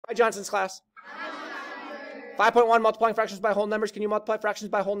Hi, Johnson's class. 5.1, multiplying fractions by whole numbers. Can you multiply fractions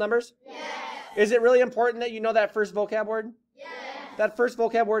by whole numbers? Yes. Is it really important that you know that first vocab word? Yes. That first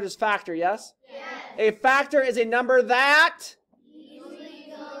vocab word is factor, yes? Yes. A factor is a number that?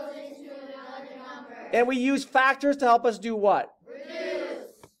 Easily goes into another number. And we use factors to help us do what?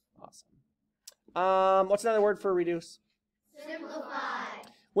 Reduce. Awesome. What's another word for reduce? Simplify.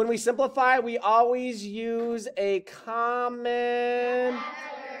 When we simplify, we always use a common. Factor.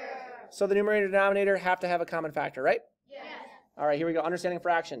 So the numerator and denominator have to have a common factor, right? Yes. All right, here we go. Understanding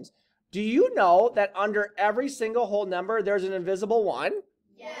fractions. Do you know that under every single whole number, there's an invisible one?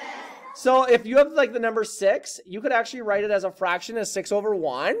 Yes. So if you have like the number 6, you could actually write it as a fraction as 6 over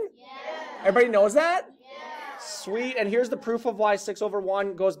 1. Yes. Everybody knows that? Yes. Sweet. And here's the proof of why 6 over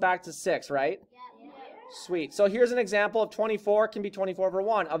 1 goes back to 6, right? Yes. Sweet. So here's an example of 24 can be 24 over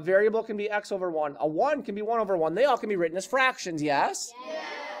 1. A variable can be x over 1. A 1 can be 1 over 1. They all can be written as fractions, yes? Yes.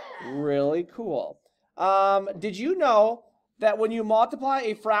 Really cool. Did you know that when you multiply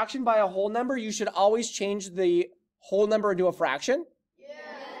a fraction by a whole number, you should always change the whole number into a fraction? Yes.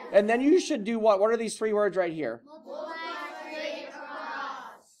 And then you should do what? What are these 3 words right here? Multiply straight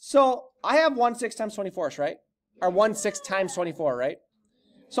across. So I have 1/6 times 24, right? Or 1/6 times 24, right?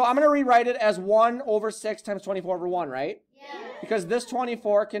 So I'm going to rewrite it as 1 over 6 times 24 over 1, right? Yes. Because this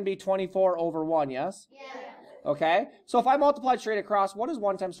 24 can be 24 over 1, yes? Yes. Okay. So if I multiply straight across, what is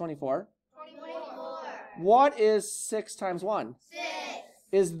 1 times 24? 24. What is 6 times 1? 6.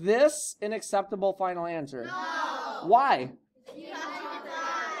 Is this an acceptable final answer? No. Why? You have to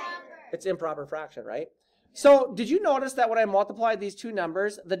divide. It's improper fraction, right? So did you notice that when I multiplied these two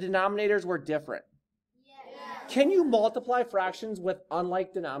numbers, the denominators were different? Yes. Can you multiply fractions with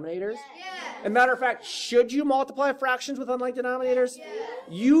unlike denominators? Yes. As a matter of fact, should you multiply fractions with unlike denominators? Yes.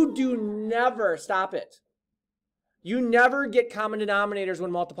 You do never, stop it. You never get common denominators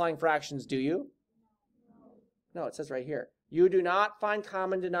when multiplying fractions, do you? No, it says right here. You do not find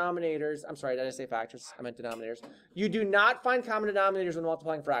common denominators. I'm sorry, did I say factors? I meant denominators. You do not find common denominators when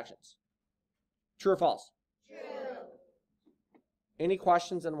multiplying fractions. True or false? True. Any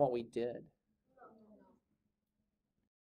questions on what we did?